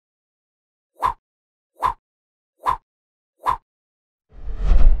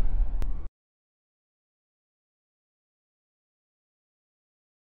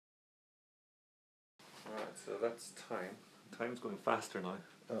so that's time. Time's going faster now.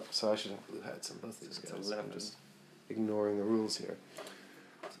 Oh, so I should have blue hats on both these It's guys. 11. I'm just ignoring the rules here.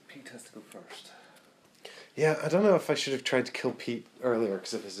 So Pete has to go first. Yeah, I don't know if I should have tried to kill Pete earlier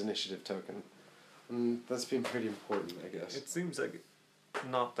because of his initiative token. That's been pretty important, I guess. It seems like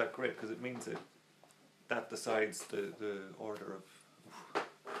not that great because it means that decides the order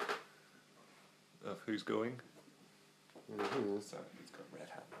of who's going. Mm-hmm. So he's got red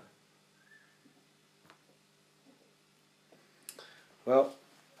hat now. Well,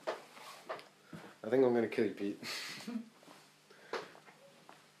 I think I'm going to kill you, Pete.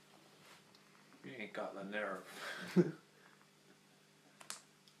 You ain't got the nerve.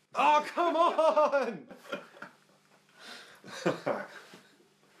 Oh, come on!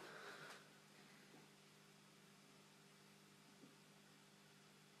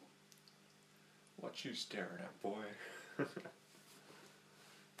 What you staring at, boy?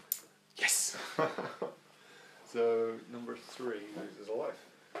 Yes! So, number 3 loses a life.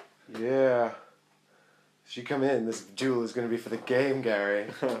 Yeah. If you come in, this duel is going to be for the game, Gary.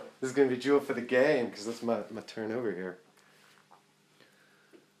 This is going to be duel for the game, because that's my turn over here.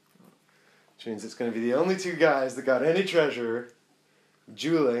 Which means it's going to be the only 2 guys that got any treasure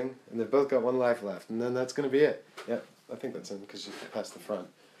dueling, and they've both got 1 life left, and then that's going to be it. Yep, I think that's in, because you passed the front.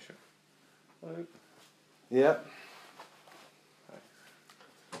 Sure. Hello. Yep.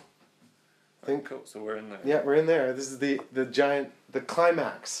 I think cool. So we're in there. Yeah, we're in there. This is the giant, the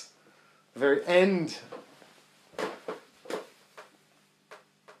climax. The very end.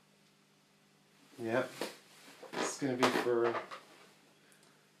 Yep. This is going to be for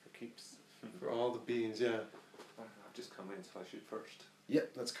keeps. for all the beans, yeah. I've just come in, so I shoot first.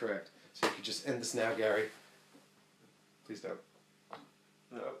 Yep, that's correct. So you could just end this now, Gary. Please don't.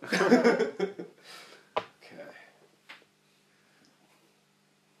 No.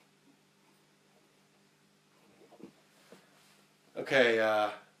 Okay. Okay,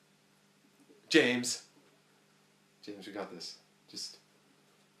 James. James, we got this. Just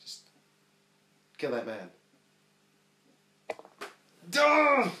kill that man.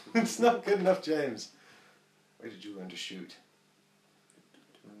 Duh! It's not good enough, James. Where did you learn to shoot?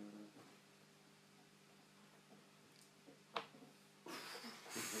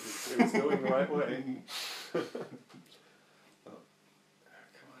 It's going the right way. Oh.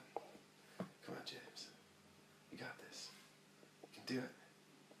 Come on, James. You got this. You can do it.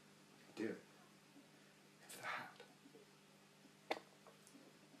 You can do it. Aim for the hat.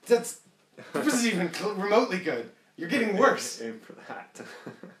 That wasn't even remotely good. You're getting worse. Aim for the hat.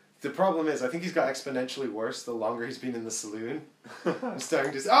 The problem is, I think he's got exponentially worse the longer he's been in the saloon. I'm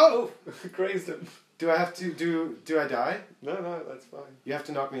starting to... Oh! Grazed him. Do I have to... Do I die? No, that's fine. You have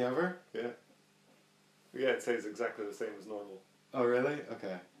to knock me over? Yeah. Yeah, it says exactly the same as normal. Oh, really?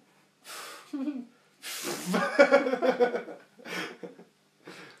 Okay.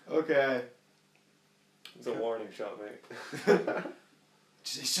 Okay. It's a warning shot, mate.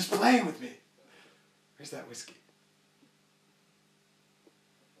 He's just playing with me. Where's that whiskey?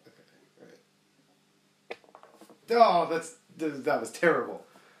 Okay, right. Oh, that was terrible.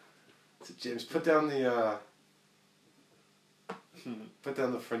 So James, put down the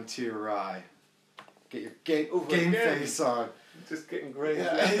Frontier Rye. Get your game face on. Just getting great.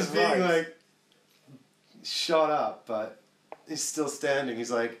 Yeah, he's being like shot up, but he's still standing.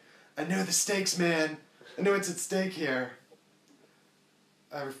 He's like, I know the stakes, man. I know what's at stake here.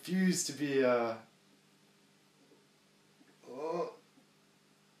 I refuse to be Oh.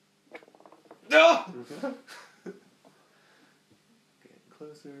 No! Getting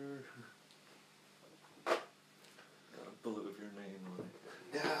closer. Got a bullet with your name on it.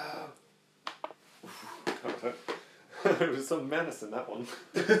 No! There was some menace in that one.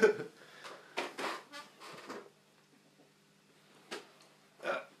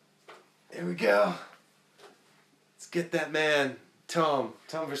 Here we go. Let's get that man. Tom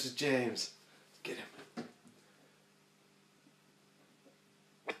versus James. Get him.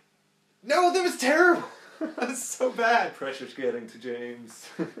 No, that was terrible. That's so bad. Pressure's getting to James.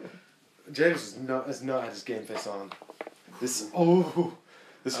 James has not had his game face on. This whole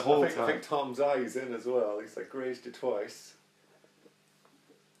time. I think Tom's eye's in as well. He's like grazed you twice.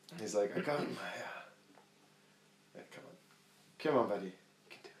 He's like, I got my. Yeah, come on, buddy. You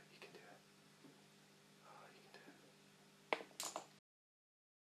can do it. You can do it.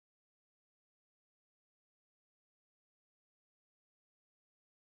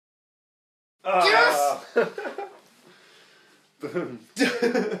 Oh, you can do it. Boom.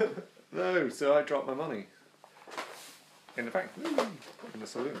 No, so I dropped my money. In the bank. In the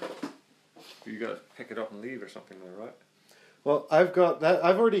saloon. You gotta pick it up and leave or something though, right? Well, I've got that.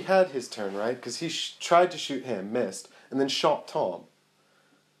 I've already had his turn, right? Because he tried to shoot him, missed, and then shot Tom.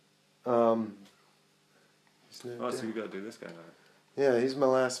 He's no Oh, so dead. you gotta do this guy now. Yeah, he's my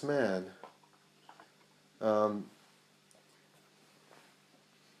last man.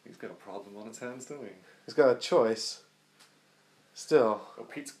 He's got a problem on his hands, doesn't he? He's got a choice. Still. Well,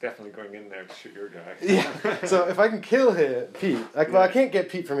 Pete's definitely going in there to shoot your guy. Yeah. So if I can kill Pete, well, I can't get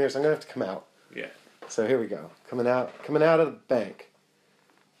Pete from here, so I'm gonna have to come out. Yeah. So here we go. Coming out of the bank.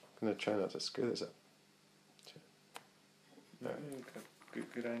 I'm gonna try not to screw this up. Right.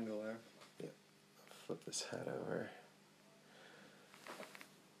 Good angle there. Yeah. Flip this hat over.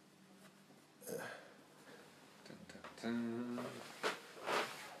 Dun,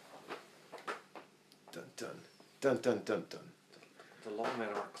 Dun dun dun dun dun dun. the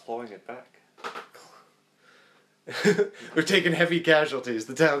lawmen are clawing it back. We're taking heavy casualties.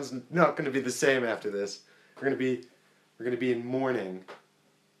 The town's not going to be the same after this. We're going to be in mourning.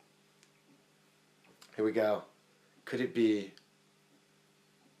 Here we go. Could it be?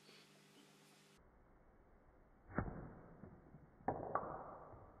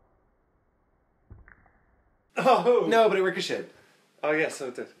 Oh No, but it ricocheted. Oh yes, so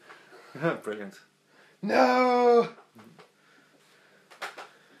it did. Brilliant. No.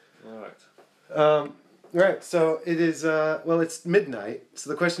 All right. Right. So it is. Well, it's midnight. So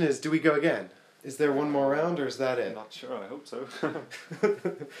the question is, do we go again? Is there one more round, or is that I'm it? not sure. I hope so.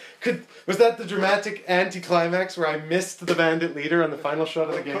 Was that the dramatic anticlimax where I missed the bandit leader on the final shot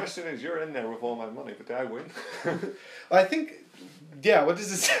of the The game? question is, you're in there with all my money, but did I win? I think. Yeah. What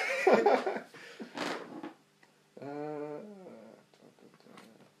does it say?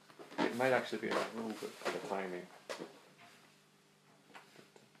 It might actually be a rule book for the timing.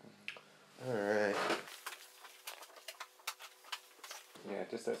 All right. Yeah,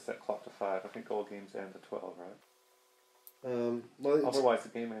 it just says set clock to 5. I think all games end at 12, right? Well, it's, Otherwise, the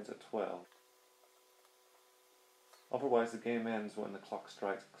game ends at 12. Otherwise, the game ends when the clock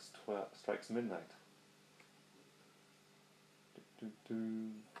strikes midnight. So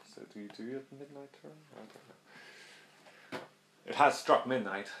do you do your midnight turn? I don't know. It has struck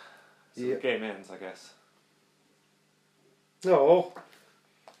midnight, so Yeah. the game ends, I guess. no.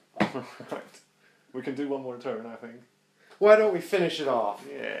 Right. We can do one more turn, I think. Why don't we finish it off?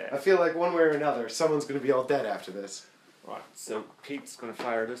 I Yeah. feel like one way or another, someone's going to be all dead after this. Right, so Pete's going to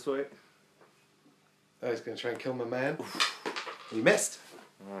fire this way. Oh, he's going to try and kill my man. He missed.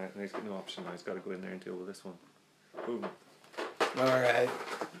 Alright, and he's got no option now. He's got to go in there and deal with this one. Boom. All right.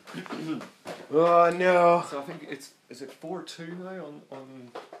 Oh no. So I think is it 4-2 now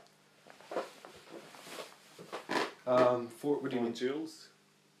on What do you mean? Jules?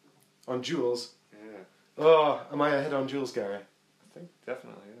 On Jules. Yeah. Oh, am I ahead on Jules, Gary? I think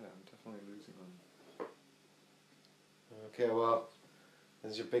definitely, yeah. I'm definitely losing on. Okay, well,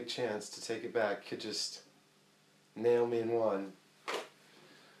 there's your big chance to take it back. Could just nail me in one.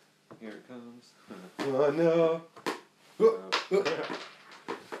 Here it comes. Oh no.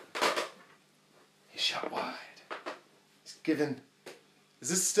 He shot wide. He's given. Is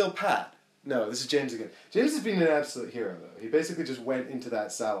this still Pat? No, this is James again. James has been an absolute hero, though. He basically just went into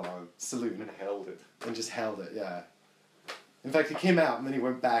that saloon And held it. and just held it, yeah. In fact, he came out and then he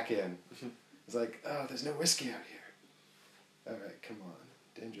went back in. He's like, oh, there's no whiskey out here. Alright, come on.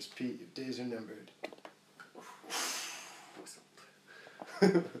 Dangerous Pete, your days are numbered.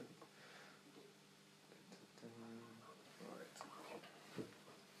 Whistled.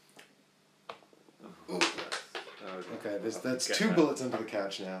 Okay, that's 2 bullets under the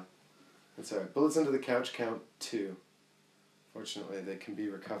couch now. That's alright. Bullets under the couch count 2. Fortunately, they can be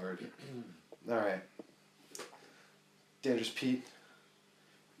recovered. Alright. Dangerous Pete.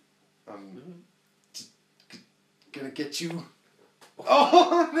 I'm gonna get you.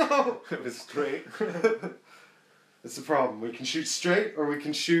 Oh no! It was straight. That's the problem. We can shoot straight or we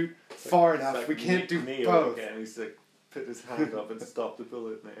can shoot far enough. Like we can't do Neo both. Again. He's like put his hand up and stop the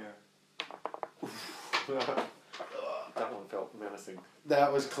bullet in the air. That one felt menacing.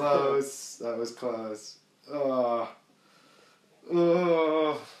 That was close. That was close. Oh.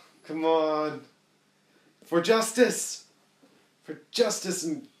 Oh. Come on. For justice. For justice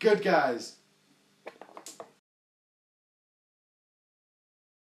and good guys.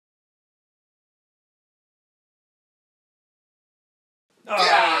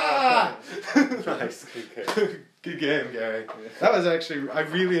 Ah! Nice. Good game. Good game, Gary. Yeah. That was actually, I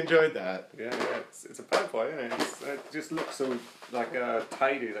really enjoyed that. Yeah, it's a bad boy, isn't it? It just looks so like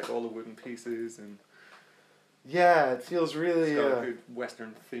tidy, like all the wooden pieces, and Yeah, it feels really. it's got a good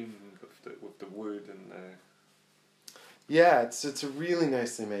Western theme with the wood and. Yeah, it's a really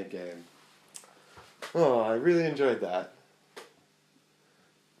nicely made game. Oh, I really enjoyed that.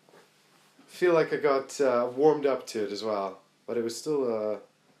 feel like I got warmed up to it as well, but it was still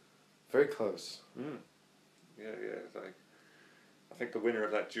very close. Mm. Yeah, it's like I think the winner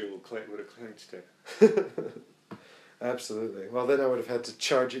of that duel would have clinched it. Absolutely. Well, then I would have had to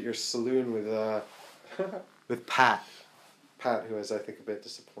charge at your saloon with Pat. Pat, who is, I think, a bit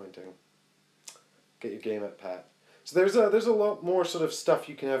disappointing. Get your game at Pat. So there's a lot more sort of stuff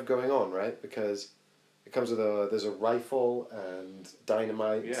you can have going on, right? Because it comes with there's a rifle and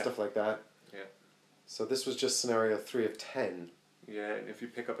dynamite and stuff like that. Yeah. So this was just scenario 3 of 10. Yeah, and if you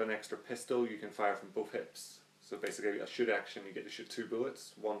pick up an extra pistol, you can fire from both hips. So basically, a shoot action, you get to shoot 2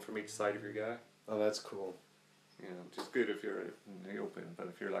 bullets, 1 from each side of your guy. Oh, that's cool. You know, which is good if you're in the open, but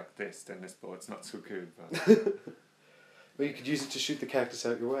if you're like this, then this bullet's not so good. But But you could use it to shoot the cactus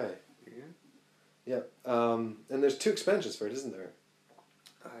out your way. yeah. Yeah. And there's 2 expansions for it, isn't there?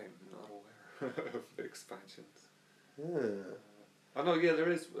 I'm not aware of the expansions. Yeah. Oh no, yeah, there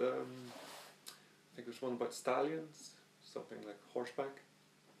is. I think there's one about stallions, something like horseback.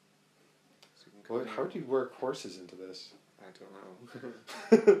 So you can How do you work horses into this? I don't know.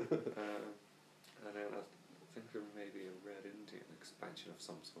 And then I think there may be a Red Indian expansion of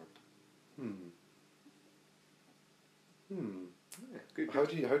some sort. Yeah, good. How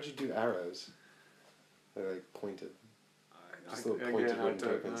do you do arrows? They're like pointed. Just little pointed wooden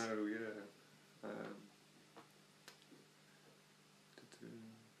tokens. I don't know, yeah.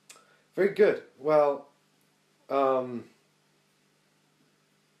 Very good. Well,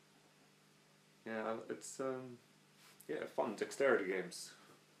 yeah, it's fun dexterity games.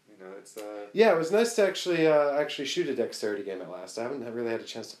 You know, it's yeah, it was nice to actually shoot a dexterity game at last. I haven't really had a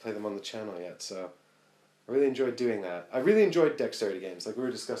chance to play them on the channel yet, so I really enjoyed doing that. I really enjoyed dexterity games. Like we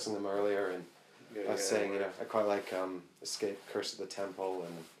were discussing them earlier, and I was saying, I quite like Escape, Curse of the Temple,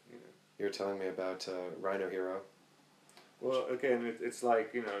 and you were telling me about Rhino Hero. Well, again, it's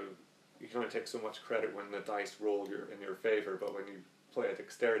like, you know, you can only take so much credit when the dice roll in your favor, but when you play a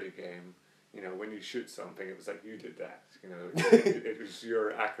dexterity game, you know, when you shoot something, it was like you did that. You know, it was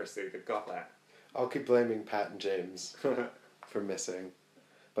your accuracy that got that. I'll keep blaming Pat and James for missing,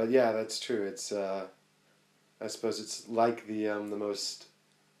 but yeah, that's true. It's I suppose it's like the most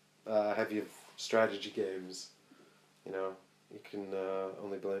heavy of strategy games. You know, you can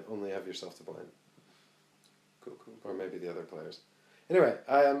only have yourself to blame. Cool. Or maybe the other players. Anyway,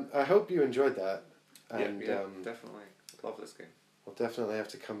 I hope you enjoyed that. And, yeah, definitely. Love this game. We'll definitely have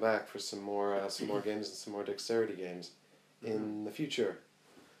to come back for some more games and some more dexterity games in the future.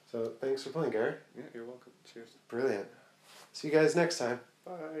 So thanks for playing, Gary. Yeah, you're welcome. Cheers. Brilliant. See you guys next time.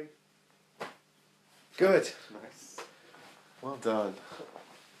 Bye. Good. Nice. Well done.